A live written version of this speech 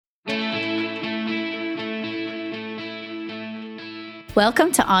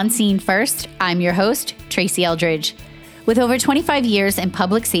Welcome to On Scene First. I'm your host, Tracy Eldridge. With over 25 years in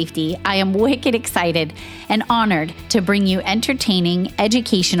public safety, I am wicked excited and honored to bring you entertaining,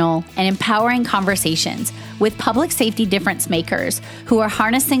 educational, and empowering conversations with public safety difference makers who are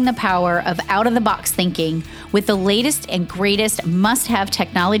harnessing the power of out-of-the-box thinking with the latest and greatest must-have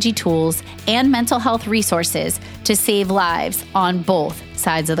technology tools and mental health resources to save lives on both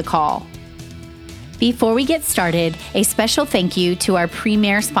sides of the call. Before we get started, a special thank you to our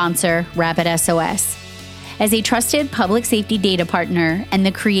premier sponsor, RapidSOS. As a trusted public safety data partner and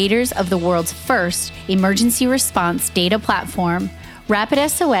the creators of the world's first emergency response data platform,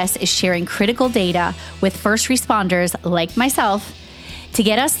 RapidSOS is sharing critical data with first responders like myself to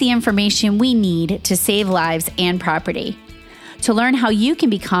get us the information we need to save lives and property. To learn how you can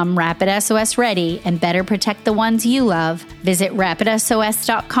become RapidSOS ready and better protect the ones you love, visit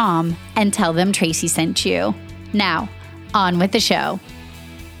rapidsos.com and tell them Tracy sent you. Now, on with the show.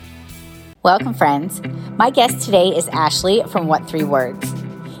 Welcome, friends. My guest today is Ashley from What 3 Words.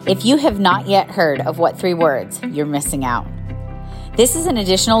 If you have not yet heard of What 3 Words, you're missing out. This is an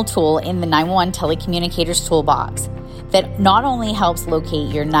additional tool in the 911 Telecommunicators Toolbox that not only helps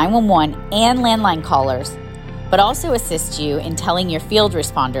locate your 911 and landline callers, but also assists you in telling your field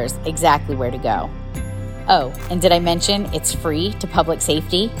responders exactly where to go. Oh, and did I mention it's free to public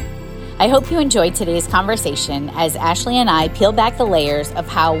safety? I hope you enjoyed today's conversation as Ashley and I peel back the layers of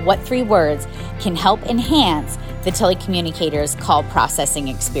how What 3 Words can help enhance the telecommunicators' call processing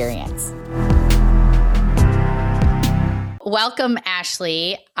experience. Welcome,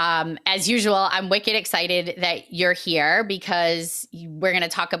 Ashley. As usual, I'm wicked excited that you're here because we're going to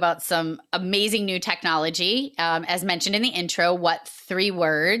talk about some amazing new technology. As mentioned in the intro, What 3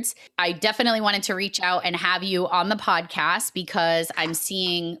 Words. I definitely wanted to reach out and have you on the podcast because I'm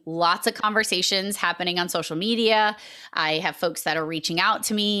seeing lots of conversations happening on social media. I have folks that are reaching out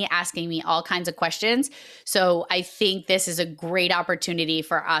to me, asking me all kinds of questions. So I think this is a great opportunity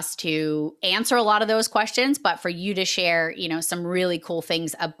for us to answer a lot of those questions, but for you to share some really cool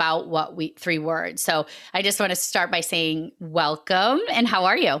things about What 3 Words. So I just want to start by saying welcome and how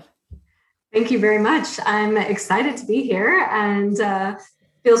are you? Thank you very much. I'm excited to be here and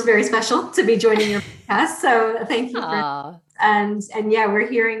feels very special to be joining your podcast. So thank you. And yeah, we're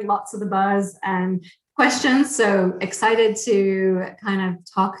hearing lots of the buzz and questions. So excited to kind of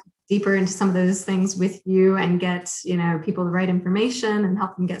talk deeper into some of those things with you and get, people the right information and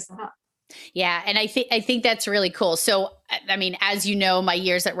help them get set up. Yeah. And I think that's really cool. So, I mean, as you know, my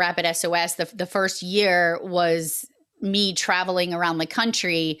years at RapidSOS, the first year was me traveling around the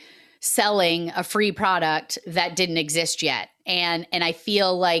country selling a free product that didn't exist yet. And I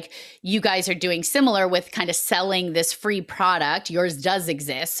feel like you guys are doing similar with kind of selling this free product. Yours does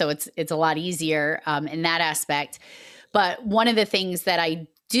exist, so it's a lot easier in that aspect. But one of the things that I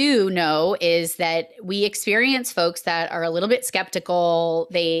do know is that we experience folks that are a little bit skeptical.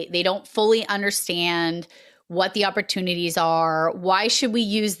 They don't fully understand what the opportunities are. Why should we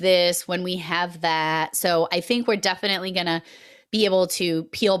use this when we have that? So I think we're definitely going to be able to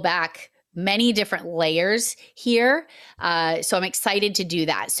peel back many different layers here. So I'm excited to do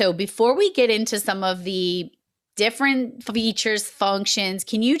that. So before we get into some of the different features, functions,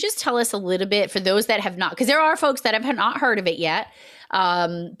 can you just tell us a little bit for those that have not, because there are folks that have not heard of it yet.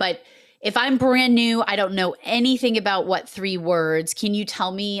 But if I'm brand new, I don't know anything about What 3 Words. Can you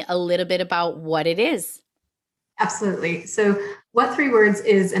tell me a little bit about what it is? Absolutely. So What 3 Words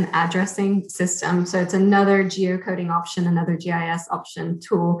is an addressing system. So it's another geocoding option, another GIS option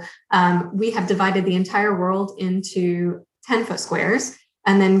tool. We have divided the entire world into 10-foot squares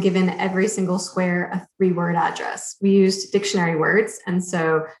and then given every single square a 3-word address. We used dictionary words. And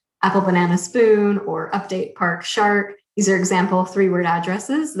so apple, banana, spoon, or update, park, shark. These are example 3-word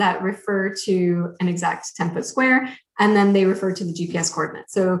addresses that refer to an exact 10-foot square, and then they refer to the GPS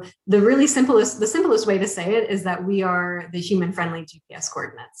coordinates. So the simplest way to say it is that we are the human-friendly GPS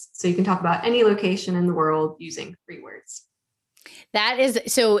coordinates. So you can talk about any location in the world using 3 words. That is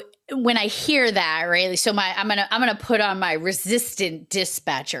so. When I hear that, right? So I'm gonna put on my resistant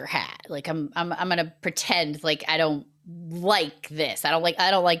dispatcher hat. Like I'm gonna pretend like I don't like this. I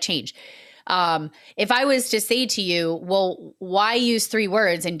don't like change. If I was to say to you, well, why use 3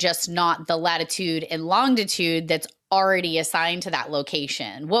 words and just not the latitude and longitude that's already assigned to that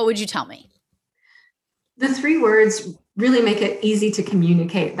location, what would you tell me? The 3 words really make it easy to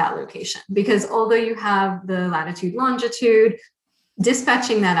communicate that location because although you have the latitude, longitude,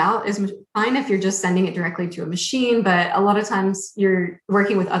 dispatching that out is fine if you're just sending it directly to a machine, but a lot of times you're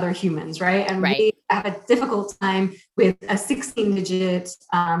working with other humans, right? And right. we have a difficult time with a 16-digit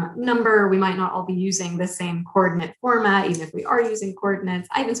number. We might not all be using the same coordinate format, even if we are using coordinates.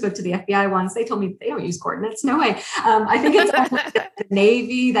 I even spoke to the FBI once. They told me they don't use coordinates. No way. I think it's the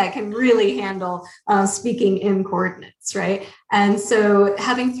Navy that can really handle speaking in coordinates, right? And so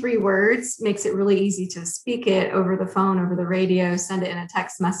having 3 words makes it really easy to speak it over the phone, over the radio, send it in a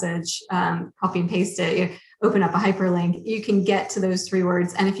text message, copy and paste it. You open up a hyperlink, you can get to those 3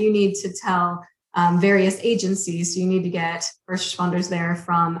 words. And if you need to tell various agencies, so you need to get first responders there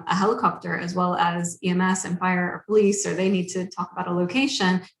from a helicopter, as well as EMS and fire or police, or they need to talk about a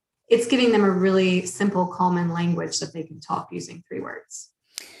location, it's giving them a really simple, common language that they can talk using 3 words.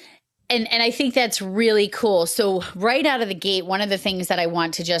 And I think that's really cool. So right out of the gate, one of the things that I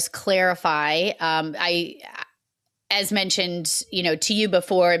want to just clarify, as mentioned, to you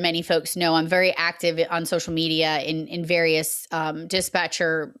before, many folks know I'm very active on social media in various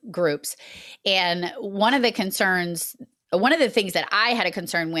dispatcher groups. And one of the things that I had a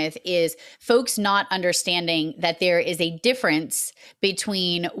concern with is folks not understanding that there is a difference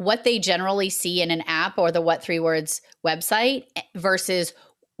between what they generally see in an app or the What 3 Words website versus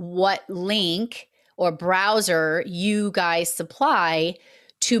what link or browser you guys supply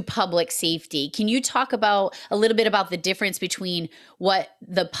to public safety. Can you talk about a little bit about the difference between what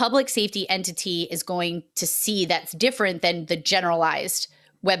the public safety entity is going to see that's different than the generalized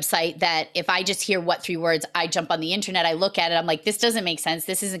website, that if I just hear What 3 Words, I jump on the internet, I look at it, I'm like, this doesn't make sense.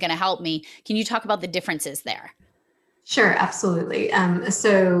 This isn't going to help me. Can you talk about the differences there? Sure, absolutely.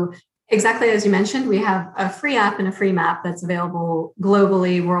 So exactly as you mentioned, we have a free app and a free map that's available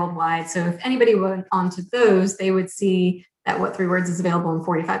globally, worldwide. So if anybody went onto those, they would see that What 3 Words is available in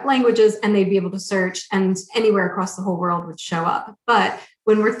 45 languages, and they'd be able to search, and anywhere across the whole world would show up. But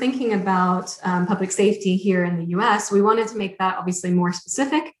when we're thinking about public safety here in the US, we wanted to make that obviously more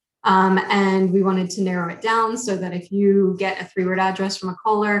specific. And we wanted to narrow it down so that if you get a 3-word address from a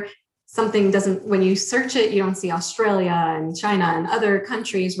caller, something doesn't, when you search it, you don't see Australia and China and other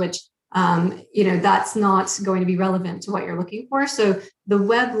countries, which that's not going to be relevant to what you're looking for. So the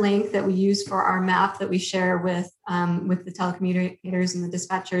web link that we use for our map that we share with the telecommunicators and the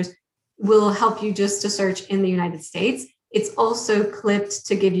dispatchers will help you just to search in the United States. It's also clipped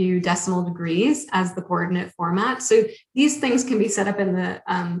to give you decimal degrees as the coordinate format. So these things can be set up in the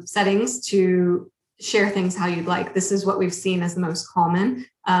settings to share things how you'd like. This is what we've seen as the most common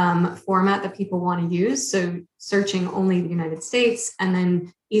format that people want to use. So searching only the United States, and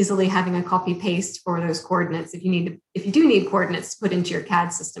then easily having a copy paste for those coordinates. If you do need coordinates to put into your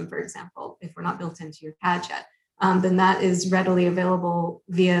CAD system, for example, if we're not built into your CAD yet, then that is readily available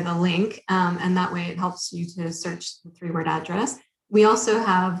via the link. And that way it helps you to search the 3-word address. We also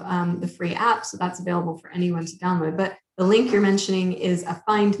have the free app, so that's available for anyone to download. But the link you're mentioning is a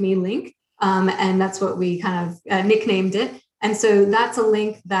Find Me link. And that's what we kind of nicknamed it. And so that's a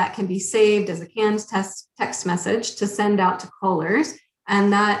link that can be saved as a canned text message to send out to callers.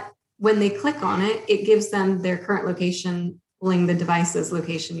 And that when they click on it, it gives them their current location, pulling the device's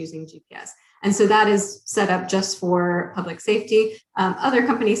location using GPS. And so that is set up just for public safety. Other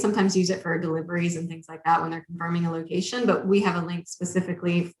companies sometimes use it for deliveries and things like that when they're confirming a location, but we have a link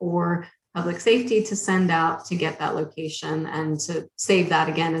specifically for public safety to send out to get that location and to save that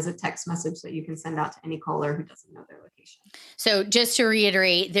again as a text message that you can send out to any caller who doesn't know their location. So just to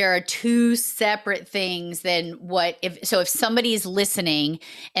reiterate, there are 2 separate things than if somebody's listening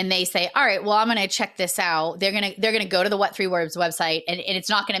and they say, all right, well, I'm going to check this out. They're going to go to the What 3 Words website, and it's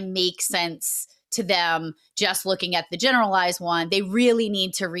not going to make sense to them just looking at the generalized one. They really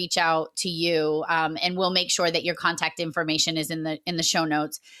need to reach out to you, and we'll make sure that your contact information is in the show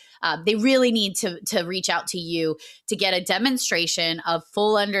notes. They really need to reach out to you to get a demonstration of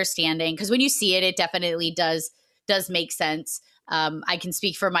full understanding, because when you see it, it definitely does make sense. I can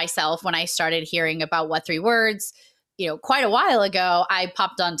speak for myself. When I started hearing about What 3 Words, quite a while ago, I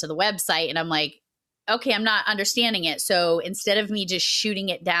popped onto the website and I'm like, okay, I'm not understanding it. So instead of me just shooting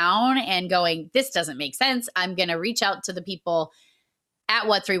it down and going, this doesn't make sense, I'm going to reach out to the people at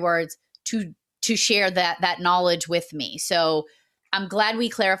What 3 Words to share that knowledge with me. So I'm glad we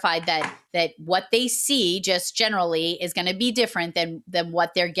clarified that what they see just generally is going to be different than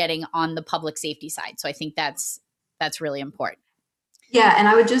what they're getting on the public safety side. So I think that's really important. Yeah, and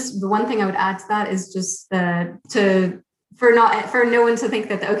the one thing I would add to that is just for no one to think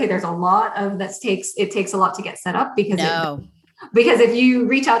that there's a lot of it takes a lot to get set up, because if you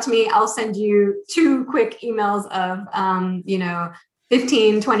reach out to me, I'll send you 2 quick emails of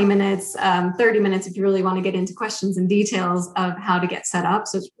 15, 20 minutes, 30 minutes if you really want to get into questions and details of how to get set up.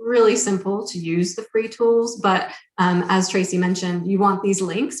 So it's really simple to use the free tools. But as Tracy mentioned, you want these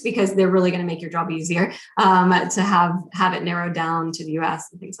links because they're really going to make your job easier to have it narrowed down to the US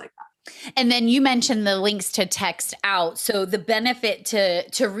and things like that. And then you mentioned the links to text out. So the benefit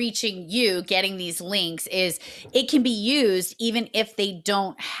to reaching you, getting these links, is it can be used even if they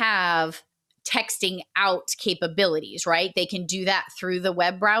don't have texting out capabilities, right? They can do that through the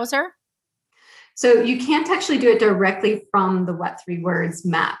web browser. So you can't actually do it directly from the What 3 Words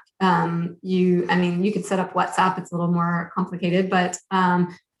map. You could set up WhatsApp. It's a little more complicated, but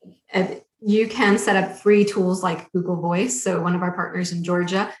you can set up free tools like Google Voice. So one of our partners in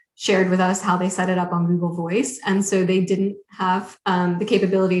Georgia shared with us how they set it up on Google Voice. And so they didn't have the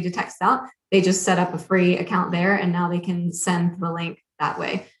capability to text out. They just set up a free account there, and now they can send the link that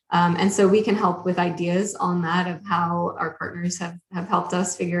way. And so we can help with ideas on that of how our partners have helped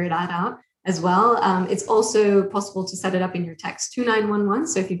us figure that out as well. It's also possible to set it up in your text to 911.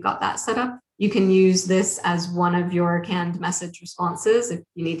 So if you've got that set up, you can use this as one of your canned message responses. If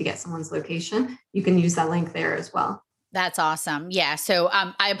you need to get someone's location, you can use that link there as well. That's awesome. Yeah. So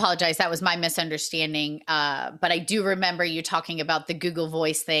I apologize. That was my misunderstanding. But I do remember you talking about the Google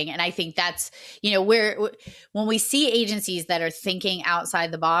Voice thing. And I think that's, when we see agencies that are thinking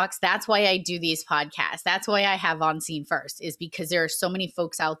outside the box, that's why I do these podcasts. That's why I have On Scene First, is because there are so many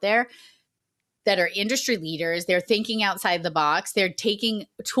folks out there that are industry leaders. They're thinking outside the box. They're taking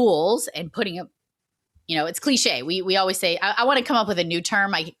tools and putting them. It's cliche. We always say, I want to come up with a new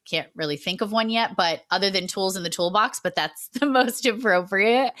term. I can't really think of one yet, but other than tools in the toolbox, but that's the most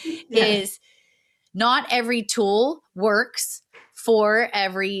appropriate, is not every tool works for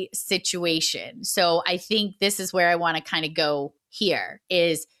every situation. So I think this is where I want to kind of go here,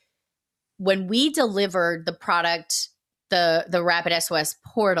 is when we delivered the product, the Rapid SOS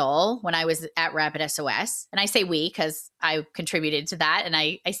portal, when I was at Rapid SOS, and I say we because I contributed to that, and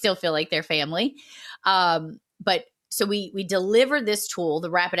I still feel like they're family. But so we delivered this tool, the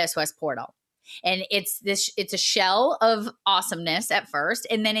Rapid SOS portal, and it's a shell of awesomeness at first,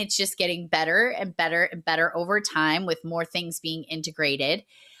 and then it's just getting better and better and better over time with more things being integrated.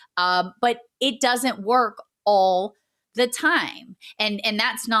 But it doesn't work all the time. And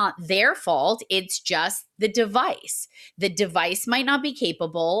that's not their fault. It's just the device. The device might not be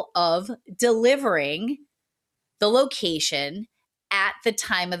capable of delivering the location at the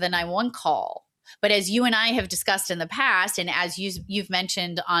time of the 911 call. But as you and I have discussed in the past, and as you've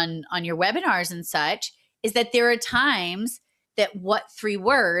mentioned on your webinars and such, is that there are times that What 3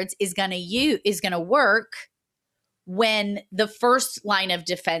 Words is going to work when the first line of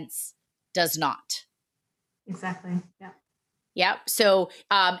defense does not. Exactly. Yeah. Yep. So,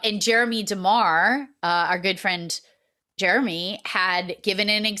 and Jeremy DeMar, our good friend Jeremy, had given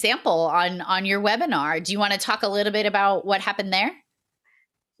an example on your webinar. Do you want to talk a little bit about what happened there?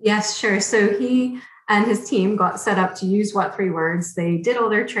 Yes, sure. So he and his team got set up to use What 3 Words. They did all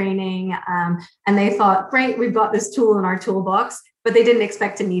their training, and they thought, great, we've got this tool in our toolbox, but they didn't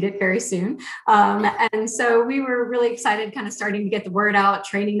expect to need it very soon. And so we were really excited, kind of starting to get the word out,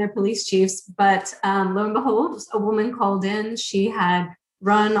 training their police chiefs. But lo and behold, a woman called in. She had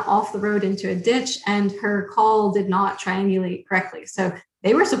run off the road into a ditch, and her call did not triangulate correctly. So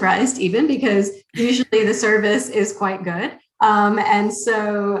they were surprised even, because usually the service is quite good. And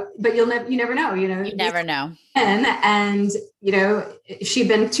so, but you never know, you never know. And, she'd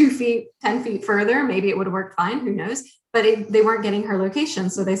been 2 feet, 10 feet further, maybe it would have worked fine. Who knows? But they weren't getting her location.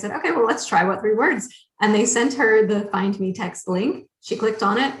 So they said, okay, well, let's try What 3 Words. And they sent her the Find Me text link. She clicked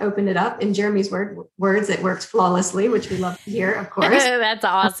on it, opened it up. In Jeremy's words, it worked flawlessly, which we love to hear, of course. That's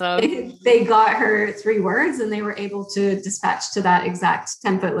awesome. They got her 3 words, and they were able to dispatch to that exact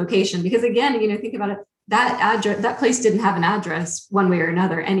 10-foot location. Because again, think about it. That place didn't have an address one way or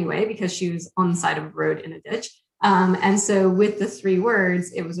another anyway, because she was on the side of a road in a ditch. And so with the 3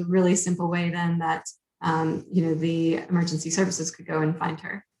 words, it was a really simple way then that, the emergency services could go and find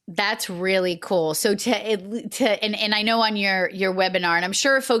her. That's really cool. So and I know on your webinar, and I'm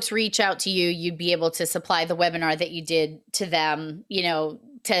sure if folks reach out to you, you'd be able to supply the webinar that you did to them,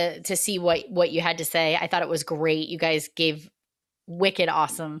 to see what you had to say. I thought it was great. You guys gave wicked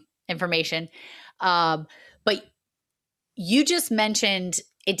awesome information. But you just mentioned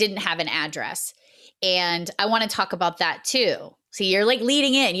it didn't have an address, and I want to talk about that too. See, you're like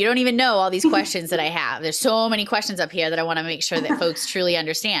leading in. You don't even know all these questions that I have. There's so many questions up here that I want to make sure that folks truly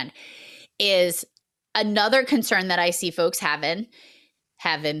understand. Is another concern that I see folks having.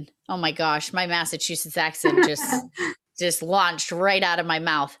 Oh my gosh, my Massachusetts accent just launched right out of my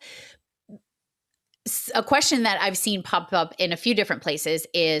mouth. a question that I've seen pop up in a few different places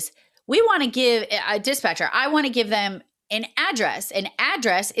is, we want to give a dispatcher, I want to give them an address. An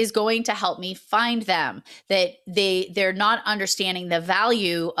address is going to help me find them. That they're not understanding the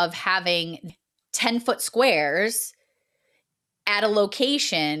value of having 10-foot squares at a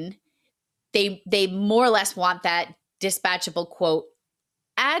location. They more or less want that dispatchable quote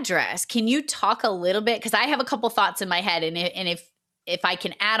address. Can you talk a little bit? Because I have a couple thoughts in my head, and if I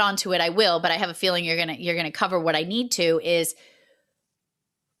can add on to it, I will. But I have a feeling you're gonna cover what I need to. Is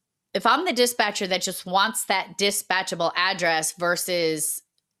if I'm the dispatcher that just wants that dispatchable address versus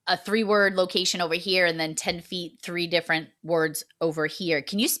a 3-word location over here and then 10 feet, 3 different words over here.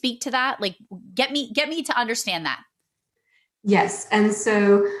 Can you speak to that? Like, get me to understand that. Yes. And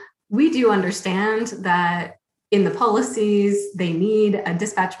so we do understand that in the policies, they need a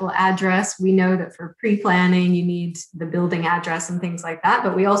dispatchable address. We know that for pre-planning, you need the building address and things like that.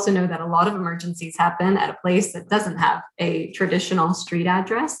 But we also know that a lot of emergencies happen at a place that doesn't have a traditional street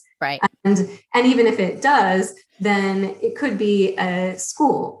address. Right. And even if it does, then it could be a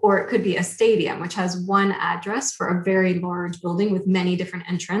school or it could be a stadium, which has one address for a very large building with many different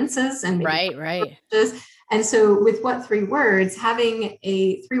entrances. And right. And so with what 3 words, having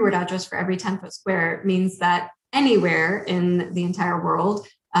a 3-word address for every 10-foot square means that anywhere in the entire world,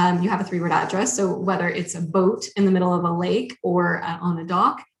 you have a 3-word address. So whether it's a boat in the middle of a lake or on a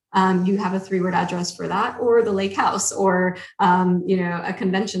dock, you have a 3-word address for that, or the lake house, or a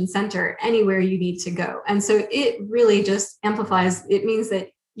convention center, anywhere you need to go. And so it really just amplifies. It means that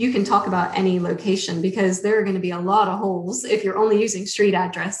you can talk about any location, because there are going to be a lot of holes if you're only using street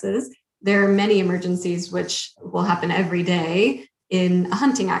addresses. There are many emergencies which will happen every day, in a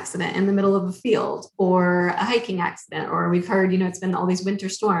hunting accident in the middle of a field, or a hiking accident, or we've heard, it's been all these winter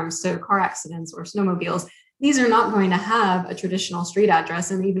storms, so car accidents or snowmobiles. These are not going to have a traditional street address.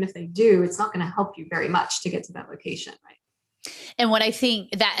 And even if they do, it's not going to help you very much to get to that location, right? And what I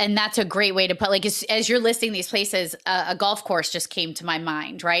think that's a great way to put, like, as you're listing these places, a golf course just came to my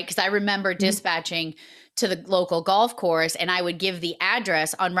mind, right? Because I remember dispatching to the local golf course, and I would give the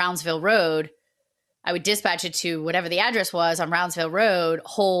address on Roundsville Road. I would dispatch it to whatever the address was on Roundsville Road,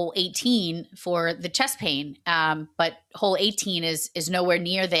 hole 18 for the chest pain. But hole 18 is nowhere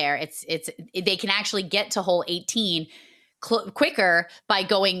near there. They can actually get to hole 18 quicker by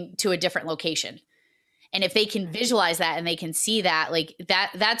going to a different location. And if they can visualize that and they can see that, like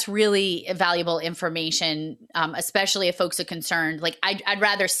that's really valuable information, especially if folks are concerned. Like I'd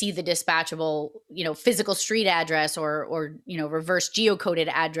rather see the dispatchable, physical street address or reverse geocoded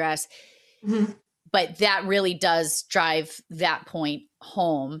address. Mm-hmm. But that really does drive that point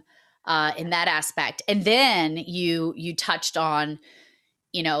home in that aspect. And then you touched on,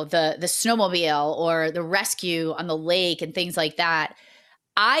 the snowmobile or the rescue on the lake and things like that.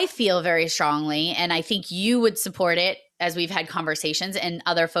 I feel very strongly, and I think you would support it, as we've had conversations, and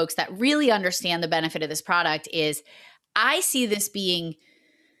other folks that really understand the benefit of this product, is I see this being,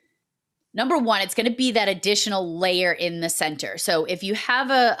 number one, it's going to be that additional layer in the center. So if you have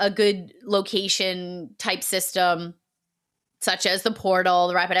a good location type system, such as the portal,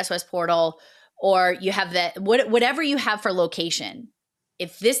 the Rapid SOS portal, or you have that, whatever you have for location,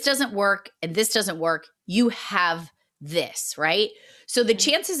 if this doesn't work and this doesn't work, you have this, right? So the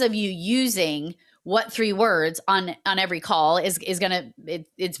chances of you using what 3 words on every call is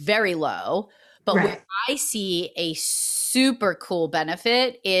it's very low. But right. Where I see a super cool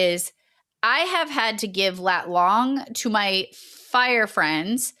benefit is I have had to give lat long to my fire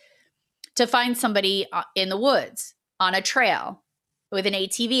friends to find somebody in the woods on a trail with an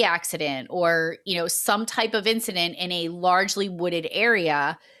ATV accident or, some type of incident in a largely wooded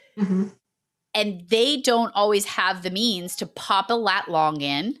area. Mm-hmm. And they don't always have the means to pop a lat long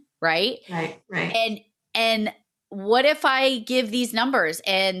in, right? Right. And what if I give these numbers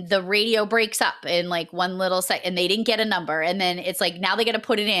and the radio breaks up in like one little second and they didn't get a number, and then it's like now they got to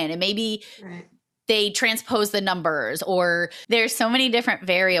put it in, and maybe they transpose the numbers, or there's so many different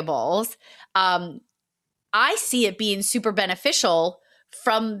variables. I see it being super beneficial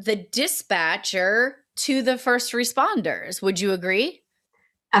from the dispatcher to the first responders. Would you agree?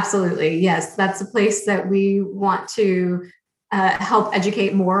 Absolutely. Yes. That's a place that we want to help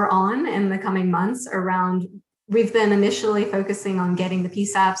educate more on in the coming months around. We've been initially focusing on getting the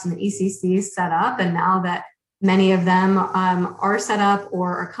PSAPs and the ECCs set up. And now that many of them are set up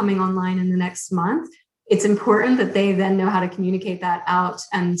or are coming online in the next month, it's important that they then know how to communicate that out,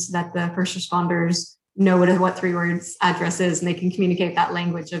 and that the first responders know what 3 words address is, and they can communicate that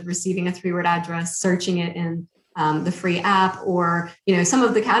language of receiving a 3-word address, searching it in the free app, or some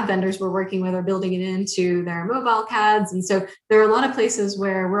of the CAD vendors we're working with are building it into their mobile CADs. And so there are a lot of places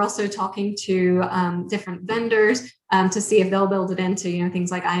where we're also talking to different vendors to see if they'll build it into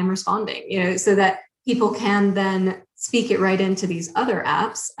things like I Am Responding, so that people can then speak it right into these other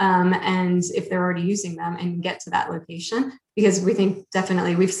apps, and if they're already using them, and get to that location. Because we think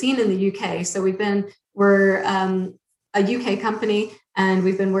definitely, we've seen in the UK, so we're a UK company, and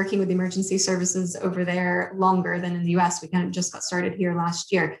we've been working with emergency services over there longer than in the US. We kind of just got started here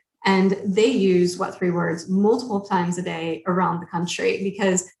last year. And they use What Three Words multiple times a day around the country,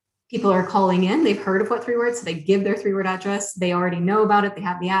 because people are calling in, they've heard of What Three Words, so they give their 3-word address, they already know about it, they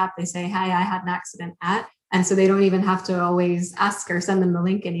have the app, they say, "Hi, I had an accident at," and so they don't even have to always ask or send them the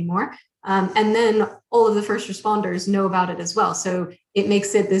link anymore. And then all of the first responders know about it as well. So it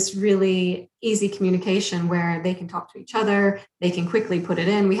makes it this really easy communication where they can talk to each other. They can quickly put it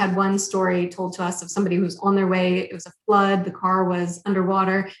in. We had one story told to us of somebody who was on their way. It was a flood. The car was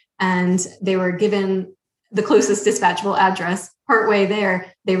underwater, and they were given the closest dispatchable address. Partway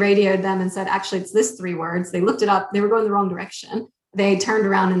there, they radioed them and said, "Actually, it's this 3 words." They looked it up. They were going the wrong direction. They turned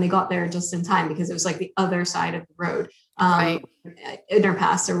around and they got there just in time, because it was like the other side of the road. Right.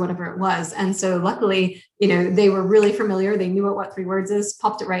 Interpass or whatever it was. And so luckily, they were really familiar. They knew what 3 words is,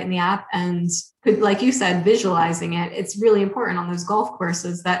 popped it right in the app, and could, like you said, visualizing it. It's really important on those golf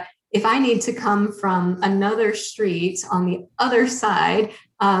courses that if I need to come from another street on the other side,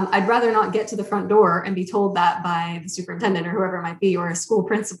 I'd rather not get to the front door and be told that by the superintendent or whoever it might be, or a school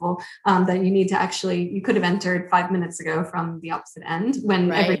principal, that you could have entered 5 minutes ago from the opposite end,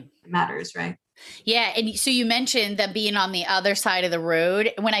 when everything matters, right? Yeah. And so you mentioned that being on the other side of the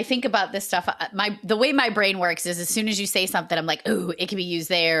road. When I think about this stuff, the way my brain works is, as soon as you say something, I'm like, "Ooh, it can be used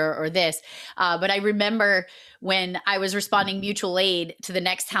there or this." But I remember when I was responding mutual aid to the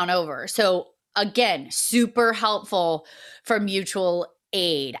next town over. So again, super helpful for mutual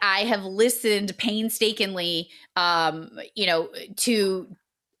aid. I have listened painstakingly, to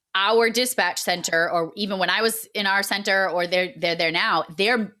our dispatch center, or even when I was in our center, or they're there now,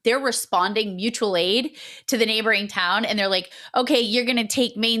 they're responding mutual aid to the neighboring town. And they're like, "Okay, you're going to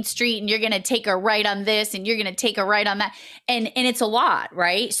take Main Street, and you're going to take a right on this, and you're going to take a right on that." And it's a lot,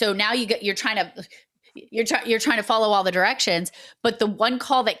 right? So now you're trying to follow all the directions. But the one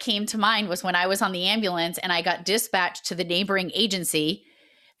call that came to mind was when I was on the ambulance and I got dispatched to the neighboring agency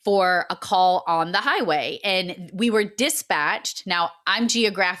for a call on the highway, and we were dispatched. Now, I'm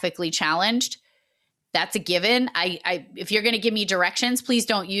geographically challenged. That's a given. If you're going to give me directions, please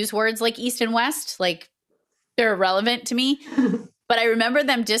don't use words like east and west. Like, they're irrelevant to me. But I remember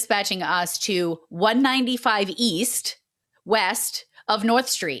them dispatching us to 195 east, west of North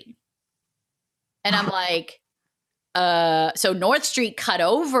Street. And I'm like, so North Street cut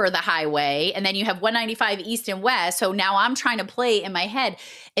over the highway, and then you have 195 east and west. So now I'm trying to play in my head.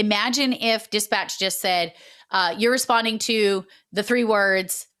 Imagine if dispatch just said, "You're responding to the 3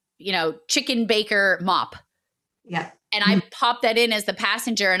 words, chicken baker mop." Yeah. And I pop that in as the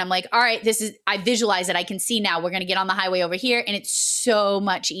passenger, and I'm like, "All right, I visualize it. I can see now we're going to get on the highway over here." And it's so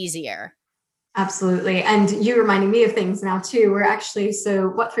much easier. Absolutely. And you reminding me of things now too. So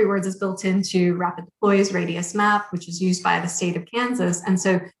What Three Words is built into Rapid Deploy's Radius Map, which is used by the state of Kansas. And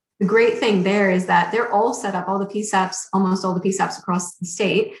so the great thing there is that they're all set up, almost all the PSAPs across the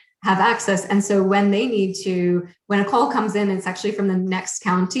state have access. And so when a call comes in, it's actually from the next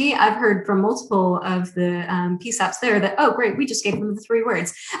county. I've heard from multiple of the PSAPs there that, "Oh, great, we just gave them the 3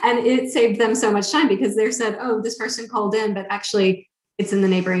 words." And it saved them so much time, because they said, "Oh, this person called in, but actually it's in the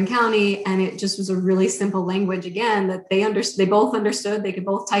neighboring county." And it just was a really simple language, again, that they both understood. They could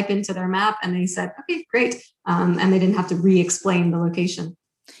both type into their map, and they said, "Okay, great." And they didn't have to re-explain the location.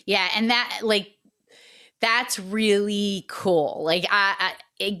 Yeah. And that's really cool. Like,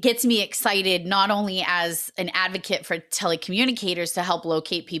 it gets me excited, not only as an advocate for telecommunicators to help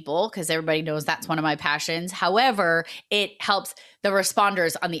locate people, because everybody knows that's one of my passions. However, it helps the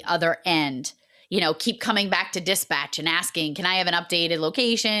responders on the other end, keep coming back to dispatch and asking, "Can I have an updated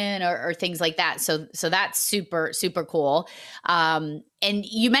location?" or things like that. So that's super, super cool. And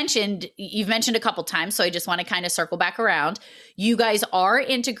you've mentioned a couple times, so I just want to kind of circle back around. You guys are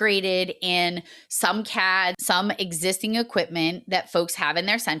integrated in some CAD, some existing equipment that folks have in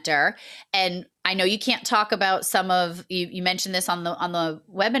their center. And I know you can't talk about some of you mentioned this on the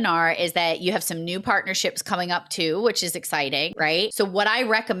webinar, is that you have some new partnerships coming up too, which is exciting, right? So what I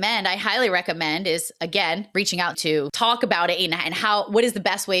highly recommend is, again, reaching out to talk about it and what is the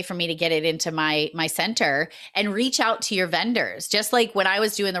best way for me to get it into my center, and reach out to your vendors. Just like when I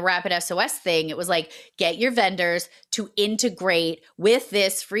was doing the Rapid SOS thing, it was like, get your vendors to integrate with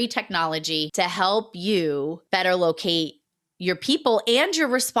this free technology to help you better locate your people and your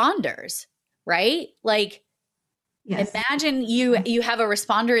responders. Right? Like, yes. Imagine you have a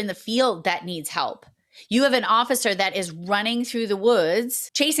responder in the field that needs help. You have an officer that is running through the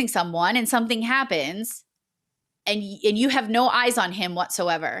woods chasing someone, and something happens, and you have no eyes on him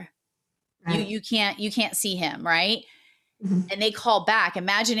whatsoever. Right. You can't see him, right? Mm-hmm. And they call back.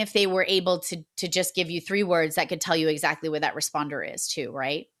 Imagine if they were able to just give you 3 words that could tell you exactly where that responder is too,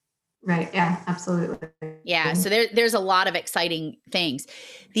 right? Right. Yeah, absolutely. Yeah. So there's a lot of exciting things.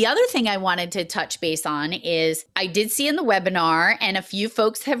 The other thing I wanted to touch base on is I did see in the webinar, and a few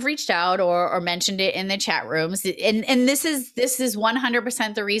folks have reached out or mentioned it in the chat rooms. And this is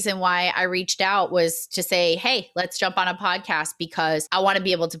 100% the reason why I reached out, was to say, hey, let's jump on a podcast, because I want to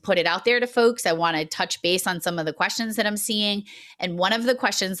be able to put it out there to folks. I want to touch base on some of the questions that I'm seeing. And one of the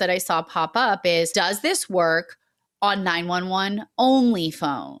questions that I saw pop up is, does this work on 911 only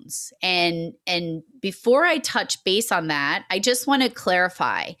phones? And before I touch base on that, I just want to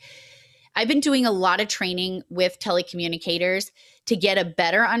clarify. I've been doing a lot of training with telecommunicators to get a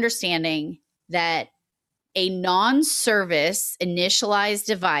better understanding that a non-service initialized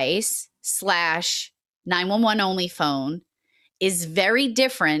device / 911 only phone is very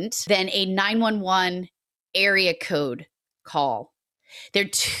different than a 911 area code call. They're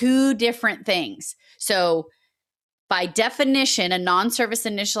 2 different things. So by definition, a non-service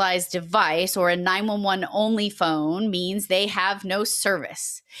initialized device or a 911 only phone means they have no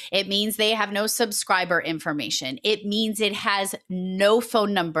service. It means they have no subscriber information. It means it has no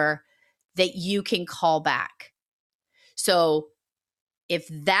phone number that you can call back. So if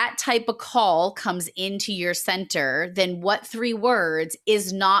that type of call comes into your center, then what 3 words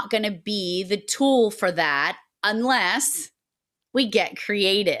is not going to be the tool for that, unless we get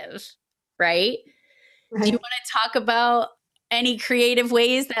creative, right? Right. Do you want to talk about any creative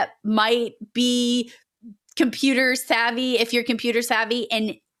ways that might be computer savvy, if you're computer savvy,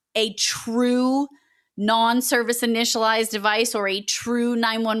 and a true non-service initialized device or a true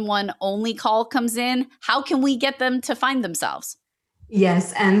 911 only call comes in? How can we get them to find themselves?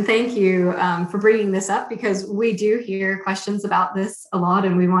 Yes, and thank you for bringing this up, because we do hear questions about this a lot,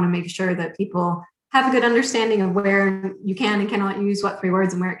 and we want to make sure that people have a good understanding of where you can and cannot use what 3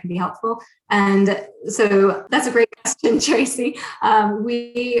 words and where it can be helpful. And so that's a great question, Tracy.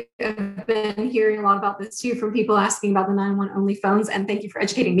 We have been hearing a lot about this too, from people asking about the 911 only phones, and thank you for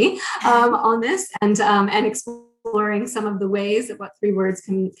educating me on this, and exploring some of the ways that what 3 words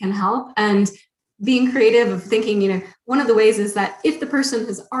can help. And being creative of thinking, one of the ways is that if the person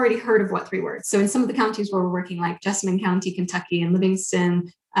has already heard of what 3 words, so in some of the counties where we're working, like Jessamine County, Kentucky, and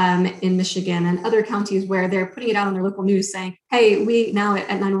Livingston in Michigan, and other counties where they're putting it out on their local news saying, hey, we now at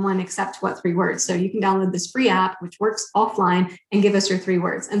 911 accept what 3 words. So you can download this free app, which works offline, and give us your 3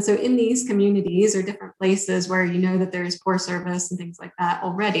 words. And so in these communities or different places where that there is poor service and things like that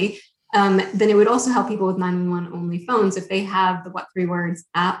already, then it would also help people with 911 only phones if they have the what 3 words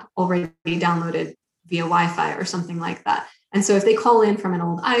app already downloaded via Wi-Fi or something like that. And so if they call in from an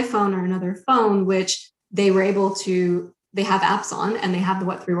old iPhone or another phone, which they have apps on and they have the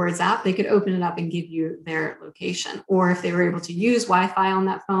what 3 words app, they could open it up and give you their location. Or if they were able to use Wi-Fi on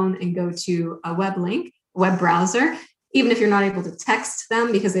that phone and go to a web link, web browser, even if you're not able to text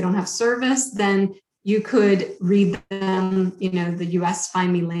them because they don't have service, then you could read them, the US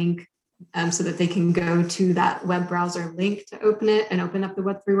Find Me link, so that they can go to that web browser link to open it and open up the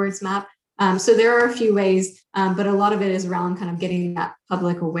what 3 words map. So there are a few ways, but a lot of it is around kind of getting that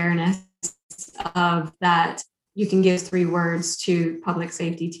public awareness of that you can give 3 words to public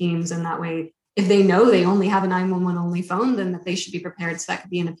safety teams. And that way, if they know they only have a 911 only phone, then that they should be prepared. So that could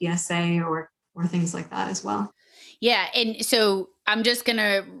be in a PSA or things like that as well. Yeah. And so I'm just going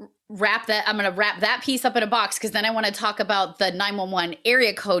to wrap that piece up in a box, because then I want to talk about the 911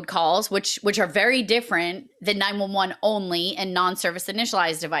 area code calls, which are very different than 911 only and non-service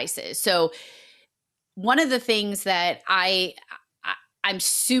initialized devices. So one of the things that I'm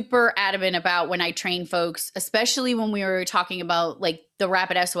super adamant about when I train folks, especially when we were talking about like the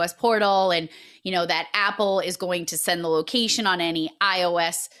Rapid SOS portal and, that Apple is going to send the location on any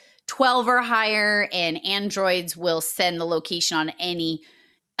iOS 12 or higher, and Androids will send the location on any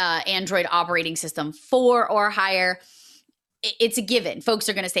Android operating system 4 or higher. it's a given. Folks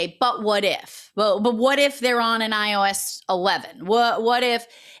are going to say, but what if? Well, but what if they're on an iOS 11? What if?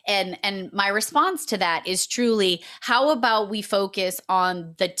 And my response to that is truly, how about we focus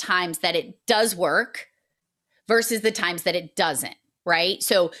on the times that it does work versus the times that it doesn't, right?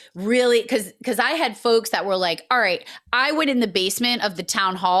 So really, because I had folks that were like, all right, I went in the basement of the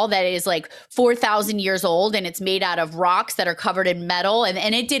town hall that is like 4,000 years old and it's made out of rocks that are covered in metal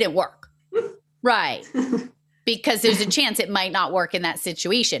and it didn't work. Right. Because there's a chance it might not work in that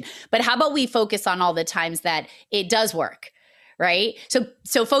situation. But how about we focus on all the times that it does work, right?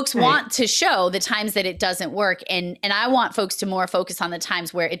 So folks want to show the times that it doesn't work. And I want folks to more focus on the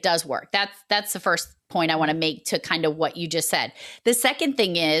times where it does work. That's the first point I want to make to kind of what you just said. The second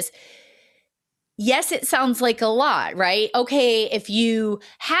thing is, yes, it sounds like a lot, right? Okay, if you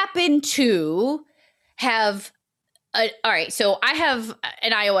happen to have all right, so I have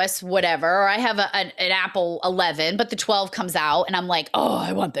an iOS whatever, or I have an Apple 11, but the 12 comes out and I'm like, oh,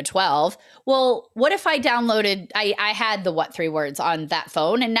 I want the 12. Well, what if I had the what 3 words on that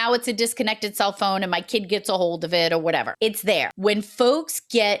phone and now it's a disconnected cell phone and my kid gets a hold of it or whatever. It's there. When folks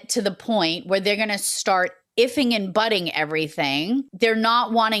get to the point where they're going to start ifing and butting everything, they're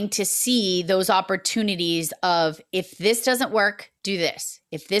not wanting to see those opportunities of, if this doesn't work, do this.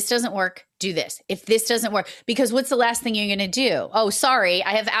 If this doesn't work, do this. If this doesn't work, because what's the last thing you're going to do? Oh, sorry,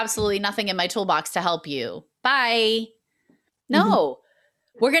 I have absolutely nothing in my toolbox to help you. Bye. No,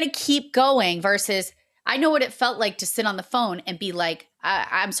 we're going to keep going versus I know what it felt like to sit on the phone and be like,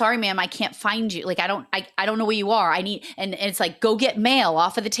 I'm sorry, ma'am, I can't find you. Like, I don't know where you are. And it's like, go get mail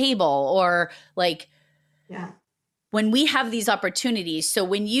off of the table or like, yeah. When we have these opportunities. So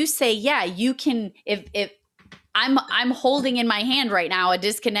when you say, yeah, you can, if I'm holding in my hand right now a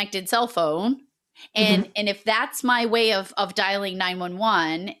disconnected cell phone, and if that's my way of dialing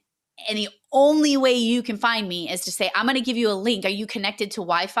 911, and the only way you can find me is to say, I'm going to give you a link. Are you connected to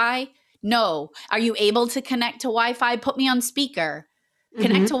Wi-Fi? No. Are you able to connect to Wi-Fi? Put me on speaker.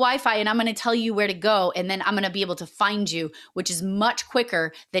 Connect to Wi-Fi and I'm going to tell you where to go. And then I'm going to be able to find you, which is much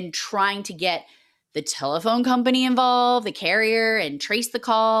quicker than trying to get the telephone company involved, the carrier, and trace the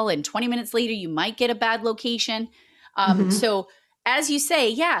call. And 20 minutes later, you might get a bad location. So as you say,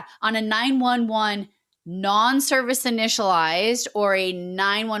 yeah, on a 911 non-service initialized or a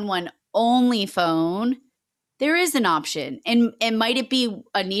 911 only phone, there is an option. And might it be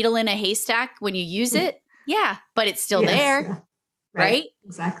a needle in a haystack when you use it? Yeah, but it's still there. Yeah. Right?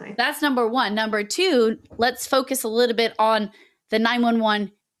 Exactly. That's number one. Number two, let's focus a little bit on the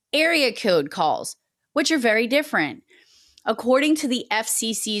 911 area code calls, which are very different. According to the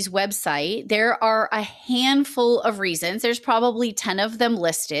FCC's website, there are a handful of reasons. There's probably 10 of them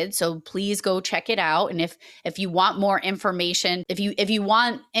listed, so please go check it out. And if you want more information, if you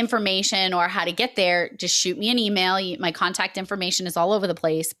want information or how to get there, just shoot me an email. My contact information is all over the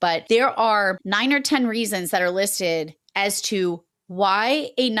place. But there are 9 or 10 reasons that are listed as to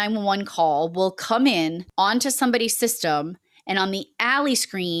why a 911 call will come in onto somebody's system, and on the ALI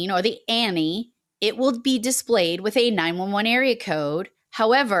screen or the ANI, it will be displayed with a 911 area code.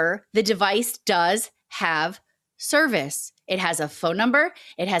 However, the device does have service. It has a phone number,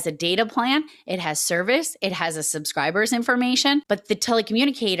 it has a data plan, it has service, it has a subscriber's information, but the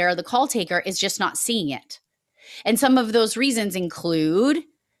telecommunicator, the call taker, is just not seeing it. And some of those reasons include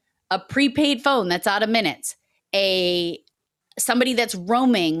a prepaid phone that's out of minutes, somebody that's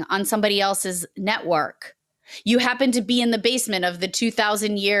roaming on somebody else's network. You happen to be in the basement of the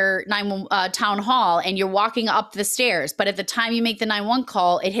 2,000-year town hall and you're walking up the stairs. But at the time you make the 911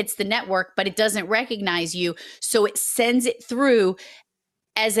 call, it hits the network, but it doesn't recognize you. So it sends it through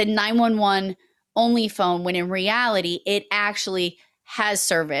as a 911 only phone when in reality, it actually has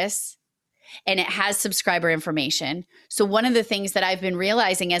service and it has subscriber information. So one of the things that I've been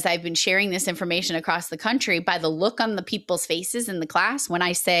realizing as I've been sharing this information across the country, by the look on the people's faces in the class, when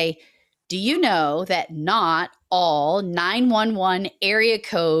I say, do you know that not all 911 area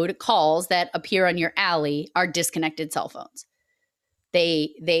code calls that appear on your ALI are disconnected cell phones?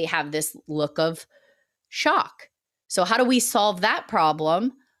 They have this look of shock. So how do we solve that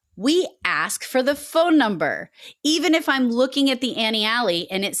problem? We ask for the phone number. Even if I'm looking at the ANI ALI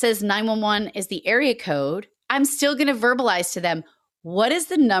and it says 911 is the area code, I'm still going to verbalize to them, what is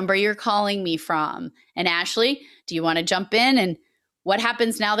the number you're calling me from? And Ashley, do you want to jump in? And what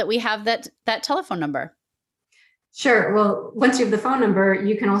happens now that we have that telephone number? Sure. Well, once you have the phone number,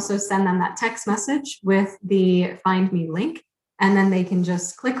 you can also send them that text message with the Find Me link, and then they can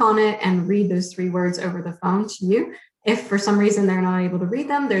just click on it and read those 3 words over the phone to you. If for some reason they're not able to read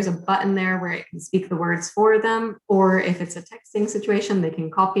them, there's a button there where it can speak the words for them. Or if it's a texting situation, they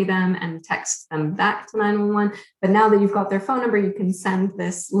can copy them and text them back to 911. But now that you've got their phone number, you can send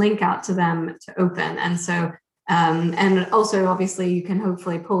this link out to them to open. And so, and also obviously you can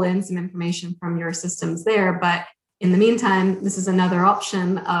hopefully pull in some information from your systems there. But in the meantime, this is another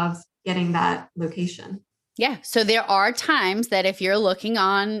option of getting that location. Yeah. So there are times that if you're looking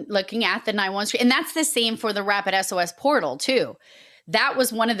at the 911 screen, and that's the same for the Rapid SOS portal too. That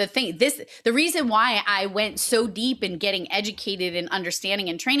was one of the things. The reason why I went so deep in getting educated and understanding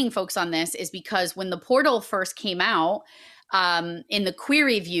and training folks on this is because when the portal first came out, in the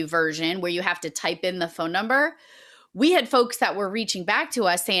query view version where you have to type in the phone number, we had folks that were reaching back to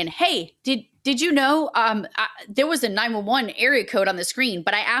us saying, "Hey, did you know there was a 911 area code on the screen,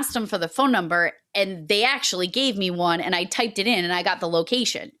 but I asked them for the phone number and they actually gave me one and I typed it in and I got the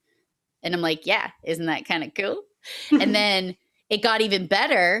location." And I'm like, yeah, isn't that kind of cool? And then it got even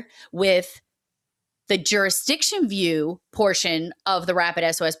better with the jurisdiction view portion of the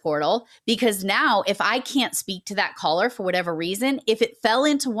Rapid SOS portal, because now if I can't speak to that caller for whatever reason, if it fell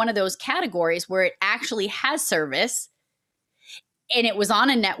into one of those categories where it actually has service and it was on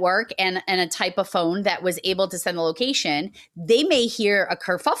a network and a type of phone that was able to send the location, they may hear a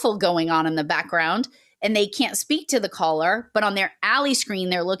kerfuffle going on in the background and they can't speak to the caller, but on their alley screen,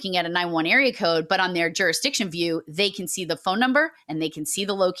 they're looking at a 911 area code, but on their jurisdiction view, they can see the phone number and they can see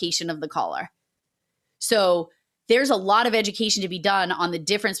the location of the caller. So there's a lot of education to be done on the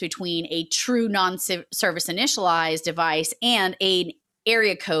difference between a true non-service initialized device and an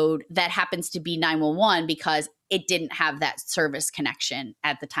area code that happens to be 911 because it didn't have that service connection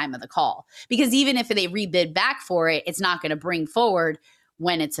at the time of the call. Because even if they rebid back for it, it's not going to bring forward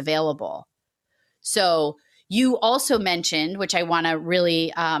when it's available. So you also mentioned, which I want to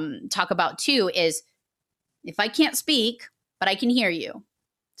really talk about too, is if I can't speak, but I can hear you.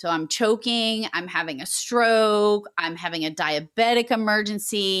 So I'm choking, I'm having a stroke, I'm having a diabetic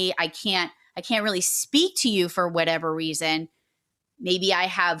emergency. I can't really speak to you for whatever reason. Maybe I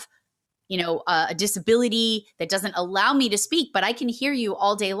have, a disability that doesn't allow me to speak, but I can hear you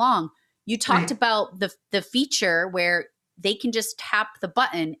all day long. You talked about the feature where they can just tap the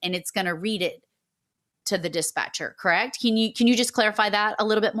button and it's going to read it to the dispatcher, correct? Can you just clarify that a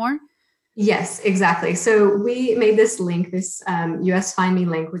little bit more? Yes, exactly. So we made this link, this US Find Me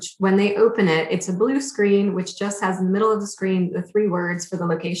link, which when they open it, it's a blue screen, which just has in the middle of the screen the 3 words for the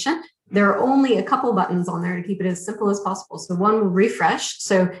location. There are only a couple buttons on there to keep it as simple as possible. So one will refresh.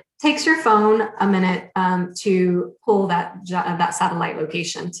 So takes your phone a minute to pull that satellite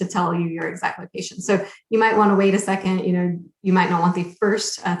location to tell you your exact location. So you might want to wait a second. You might not want the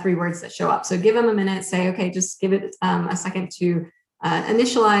first 3 words that show up. So give them a minute. Say, okay, just give it a second to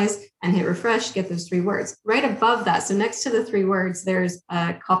initialize and hit refresh, get those 3 words. Right above that, so next to the 3 words, there's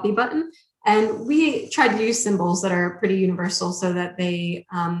a copy button. And we tried to use symbols that are pretty universal so that they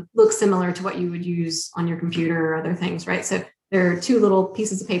look similar to what you would use on your computer or other things, right? So there are 2 little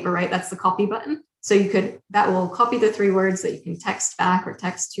pieces of paper, right? That's the copy button. So that will copy the 3 words that you can text back or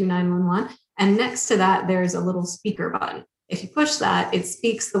text to 911. And next to that, there's a little speaker button. If you push that, it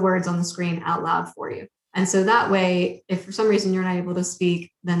speaks the words on the screen out loud for you. And so that way, if for some reason you're not able to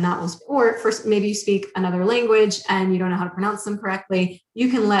speak, then that will, or first maybe you speak another language and you don't know how to pronounce them correctly, you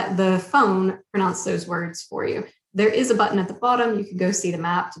can let the phone pronounce those words for you. There is a button at the bottom. You can go see the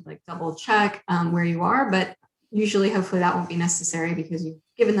map to double check where you are, but usually, hopefully that won't be necessary because you've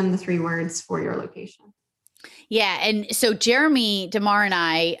given them the 3 words for your location. Yeah. And so Jeremy DeMar and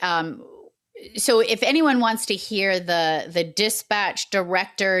I, so if anyone wants to hear the dispatch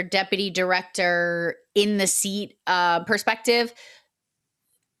director, deputy director in the seat perspective,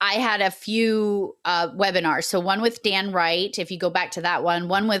 I had a few webinars. So one with Dan Wright, if you go back to that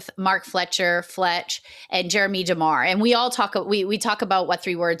one with Mark Fletch, and Jeremy DeMar. And we all talk, we talk about what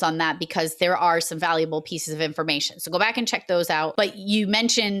 3 words on that because there are some valuable pieces of information. So go back and check those out. But you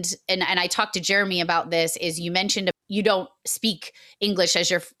mentioned, and I talked to Jeremy about this, is you mentioned you don't speak English as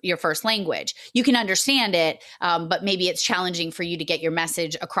your first language. You can understand it, but maybe it's challenging for you to get your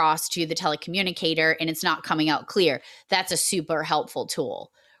message across to the telecommunicator and it's not coming out clear. That's a super helpful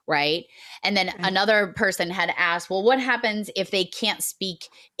tool. Right. And then another person had asked, well, what happens if they can't speak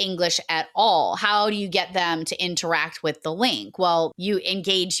English at all? How do you get them to interact with the link? Well, you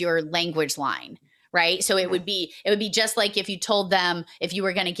engage your language line. Right. So it would be just like if you told them, if you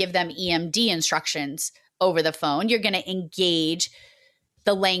were going to give them EMD instructions over the phone, you're going to engage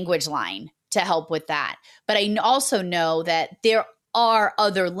the language line to help with that. But I also know that there are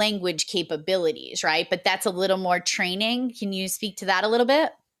other language capabilities, right? But that's a little more training. Can you speak to that a little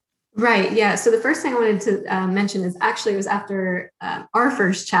bit? Right. Yeah. So the first thing I wanted to mention is actually it was after our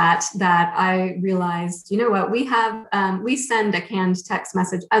first chat that I realized, you know what, we send a canned text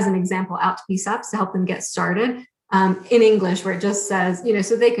message as an example out to PSAPs to help them get started in English, where it just says,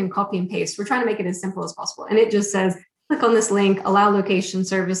 so they can copy and paste. We're trying to make it as simple as possible. And it just says, click on this link, allow location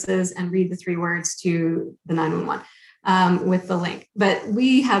services, and read the 3 words to the 911 with the link. But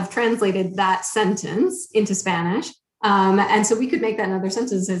we have translated that sentence into Spanish. And so we could make that in other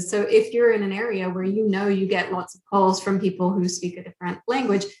sentences. So if you're in an area where you get lots of calls from people who speak a different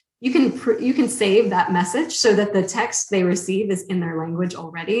language, you can save that message so that the text they receive is in their language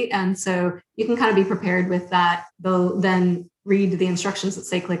already. And so you can kind of be prepared with that. They'll then read the instructions that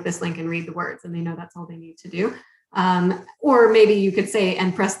say, click this link and read the words, and they know that's all they need to do. Or maybe you could say,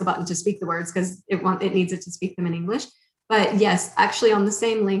 and press the button to speak the words because it needs it to speak them in English. But yes, actually on the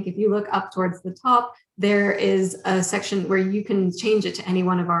same link, if you look up towards the top, there is a section where you can change it to any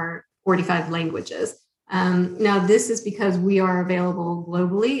one of our 45 languages. Now, this is because we are available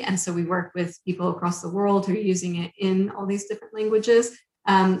globally. And so we work with people across the world who are using it in all these different languages.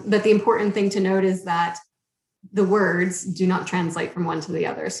 But the important thing to note is that the words do not translate from one to the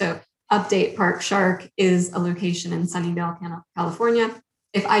other. So Update Park Shark is a location in Sunnyvale, California.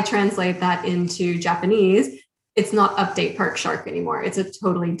 If I translate that into Japanese, it's not Update Park Shark anymore. It's a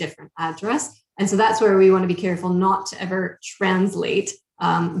totally different address. And so that's where we want to be careful not to ever translate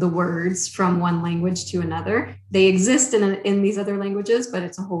the words from one language to another. They exist in these other languages, but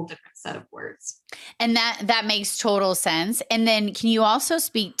it's a whole different set of words. And that makes total sense. And then can you also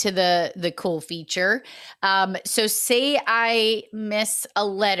speak to the cool feature? So say I miss a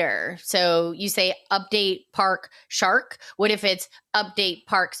letter. So you say Update Park Shark. What if it's Update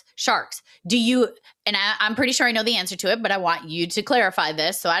Parks Sharks? And I'm pretty sure I know the answer to it, but I want you to clarify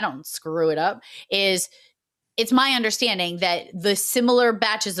this so I don't screw it up, it's my understanding that the similar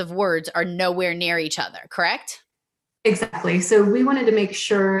batches of words are nowhere near each other, correct? Exactly. So we wanted to make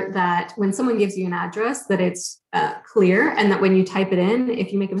sure that when someone gives you an address, that it's clear, and that when you type it in,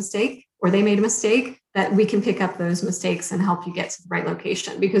 if you make a mistake or they made a mistake, that we can pick up those mistakes and help you get to the right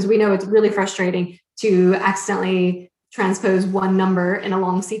location. Because we know it's really frustrating to accidentally transpose one number in a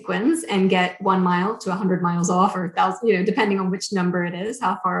long sequence and get 1 mile to 100 miles off, or 1,000, depending on which number it is,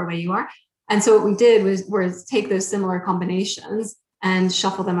 how far away you are. And so what we did was take those similar combinations and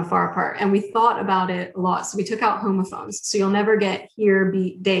shuffle them far apart. And we thought about it a lot. So we took out homophones. So you'll never get here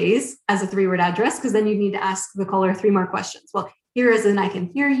beat days as a 3-word address, because then you need to ask the caller 3 more questions. Well, here as in I can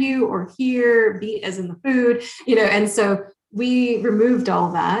hear you, or here, beat as in the food, and so we removed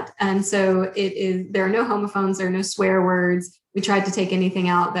all that. And so there are no homophones, there are no swear words. We tried to take anything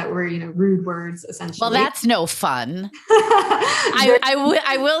out that were, rude words, essentially. Well, that's no fun.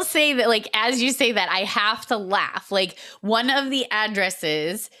 I will say that, like, as you say that, I have to laugh. Like, one of the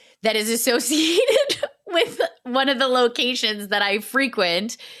addresses that is associated with one of the locations that I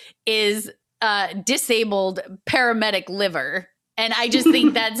frequent is disabled paramedic liver. And I just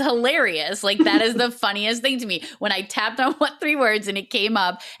think that's hilarious. Like, that is the funniest thing to me. When I tapped on 3 words and it came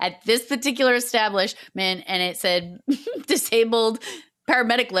up at this particular establishment and it said disabled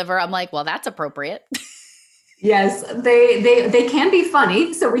paramedic liver, I'm like, well, that's appropriate. Yes, they can be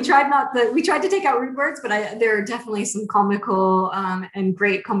funny. So we tried to take out rude words, but there are definitely some comical and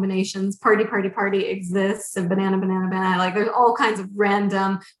great combinations. Party exists, and banana. Like, there's all kinds of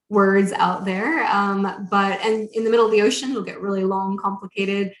random words out there. And in the middle of the ocean, you'll get really long,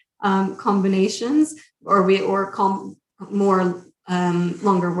 complicated combinations, more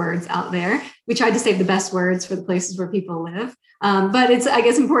longer words out there. We tried to save the best words for the places where people live. But it's, I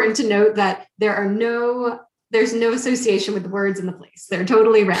guess, important to note that there's no association with the words in the place. They're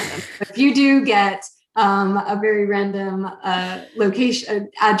totally random. But if you do get a very random location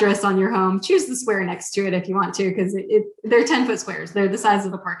address on your home, choose the square next to it if you want to, because they're 10-foot squares. They're the size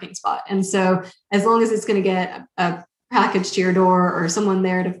of a parking spot. And so as long as it's going to get a package to your door or someone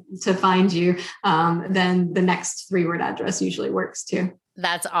there to find you, then the next 3-word address usually works too.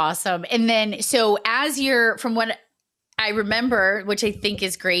 That's awesome. And then, so from what I remember, which I think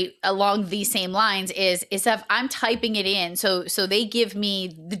is great along these same lines, is if I'm typing it in, so they give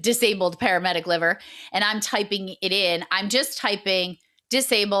me the disabled paramedic liver and I'm typing it in, I'm just typing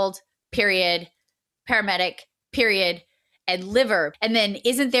disabled, period, paramedic, period, and liver. And then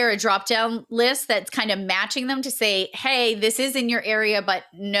isn't there a drop-down list that's kind of matching them to say, hey, this is in your area, but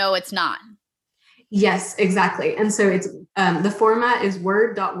no, it's not? Yes, exactly. And so it's the format is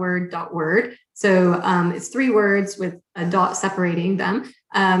word.word.word. So it's 3 words with a dot separating them.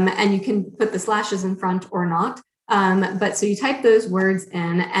 And you can put the slashes in front or not. But so you type those words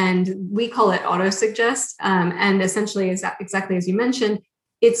in, and we call it auto suggest. And essentially, exactly as you mentioned,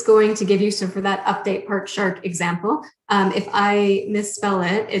 it's going to give you, so for that update Park Shark example, if I misspell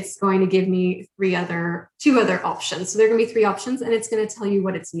it, it's going to give me two other options. So there are going to be three options, and it's going to tell you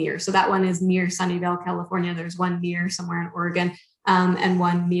what it's near. So that one is near Sunnyvale, California. There's one near somewhere in Oregon, and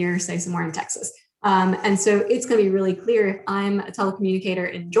one near, say, somewhere in Texas. And so it's going to be really clear if I'm a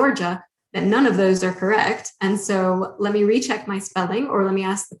telecommunicator in Georgia that none of those are correct. And so let me recheck my spelling, or let me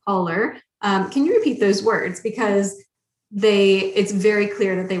ask the caller, can you repeat those words? Because it's very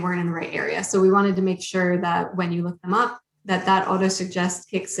clear that they weren't in the right area. So we wanted to make sure that when you look them up, that auto suggest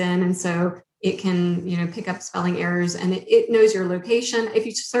kicks in. And so it can, pick up spelling errors, and it knows your location. If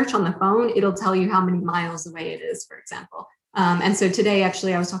you search on the phone, it'll tell you how many miles away it is, for example. And so today,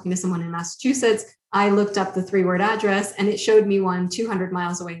 actually, I was talking to someone in Massachusetts. I looked up the 3-word address, and it showed me one 200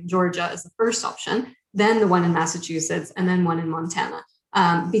 miles away in Georgia as the first option, then the one in Massachusetts, and then one in Montana.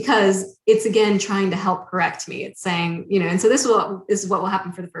 Because it's, again, trying to help correct me. It's saying, and so this is what will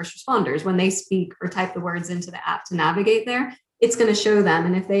happen for the first responders when they speak or type the words into the app to navigate there. It's going to show them.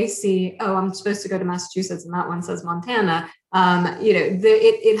 And if they see, oh, I'm supposed to go to Massachusetts and that one says Montana,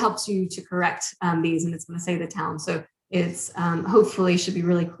 it helps you to correct these, and it's going to say the town. So it's hopefully should be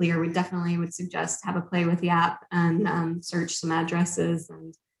really clear. We definitely would suggest have a play with the app and search some addresses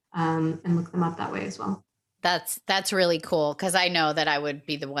and look them up that way as well. That's really cool, because I know that I would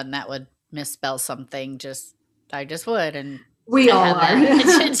be the one that would misspell something. I just would, and we all are.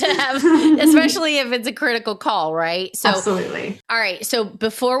 to have, especially if it's a critical call, right? So absolutely. All right. So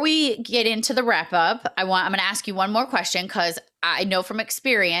before we get into the wrap up, I'm going to ask you one more question, because I know from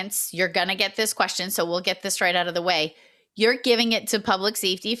experience you're going to get this question. So we'll get this right out of the way. You're giving it to public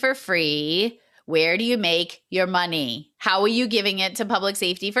safety for free. Where do you make your money? How are you giving it to public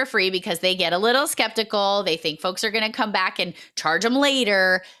safety for free? Because they get a little skeptical. They think folks are going to come back and charge them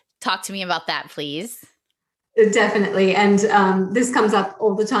later. Talk to me about that, please. Definitely. And this comes up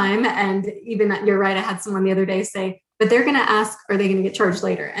all the time. And even you're right. I had someone the other day say, but they're going to ask, are they going to get charged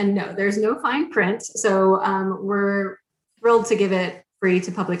later? And no, there's no fine print. So we're thrilled to give it free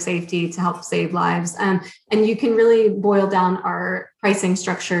to public safety to help save lives. And you can really boil down our pricing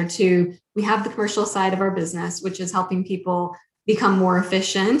structure to, we have the commercial side of our business, which is helping people become more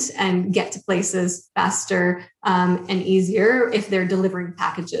efficient and get to places faster and easier if they're delivering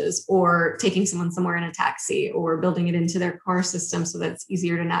packages or taking someone somewhere in a taxi or building it into their car system so that it's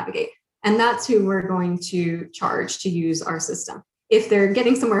easier to navigate. And that's who we're going to charge to use our system. If they're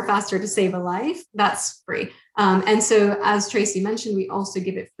getting somewhere faster to save a life, that's free. And so, as Tracy mentioned, we also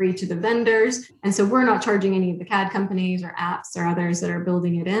give it free to the vendors. And so we're not charging any of the CAD companies or apps or others that are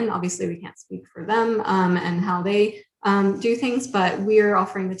building it in. Obviously, we can't speak for them and how they do things, but we're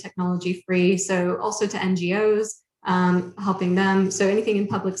offering the technology free. So also to NGOs, helping them. So anything in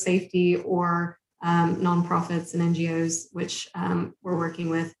public safety or nonprofits and NGOs, which we're working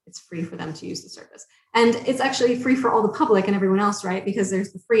with, it's free for them to use the service. And it's actually free for all the public and everyone else, right? Because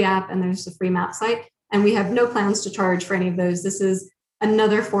there's the free app and there's the free map site. And we have no plans to charge for any of those. This is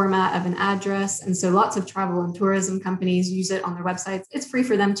another format of an address. And so lots of travel and tourism companies use it on their websites. It's free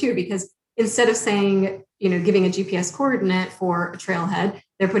for them too, because instead of saying, giving a GPS coordinate for a trailhead,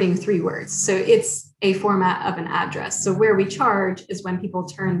 they're putting 3 words. So it's a format of an address. So where we charge is when people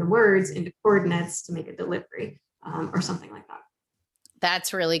turn the words into coordinates to make a delivery or something like that.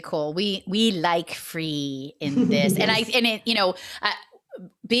 That's really cool. We like free in this. Yes.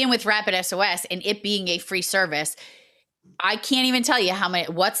 Being with Rapid SOS and it being a free service, I can't even tell you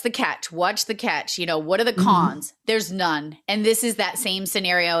what's the catch? What's the catch? What are the cons? Mm-hmm. There's none. And this is that same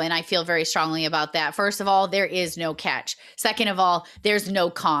scenario. And I feel very strongly about that. First of all, there is no catch. Second of all, there's no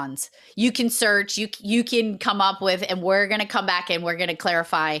cons. You can search, you can come up with, and we're going to come back and we're going to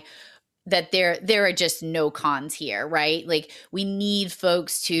clarify that there are just no cons here, right? Like, we need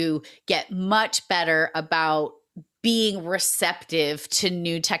folks to get much better about being receptive to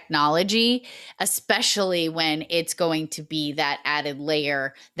new technology, especially when it's going to be that added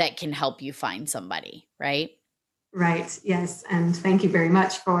layer that can help you find somebody, right? Right. Yes. And thank you very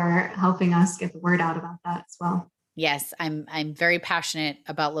much for helping us get the word out about that as well. Yes, I'm very passionate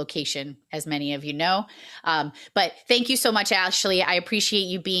about location, as many of you know. But thank you so much, Ashley. I appreciate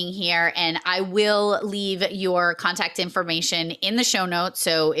you being here, and I will leave your contact information in the show notes.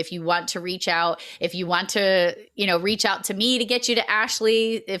 So if you want to reach out, reach out to me to get you to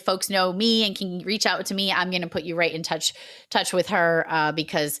Ashley, if folks know me and can reach out to me, I'm going to put you right in touch with her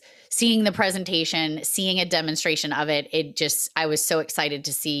because seeing the presentation, seeing a demonstration of it, I was so excited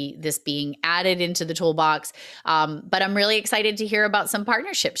to see this being added into the toolbox. But I'm really excited to hear about some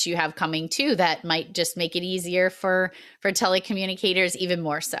partnerships you have coming too that might just make it easier for telecommunicators even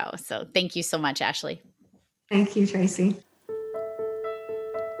more so. So thank you so much, Ashley. Thank you, Tracy.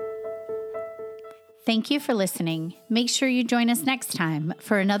 Thank you for listening. Make sure you join us next time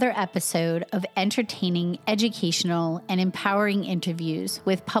for another episode of entertaining, educational, and empowering interviews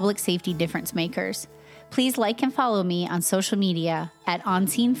with public safety difference makers. Please like and follow me on social media at On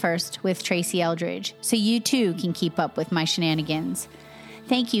Scene First with Tracy Eldridge so you too can keep up with my shenanigans.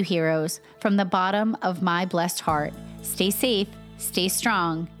 Thank you, heroes, from the bottom of my blessed heart. Stay safe, stay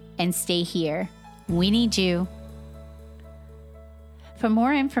strong, and stay here. We need you. For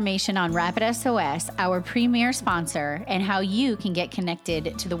more information on Rapid SOS, our premier sponsor, and how you can get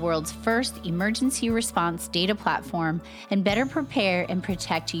connected to the world's first emergency response data platform and better prepare and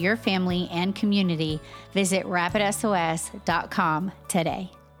protect your family and community, visit rapidsos.com today.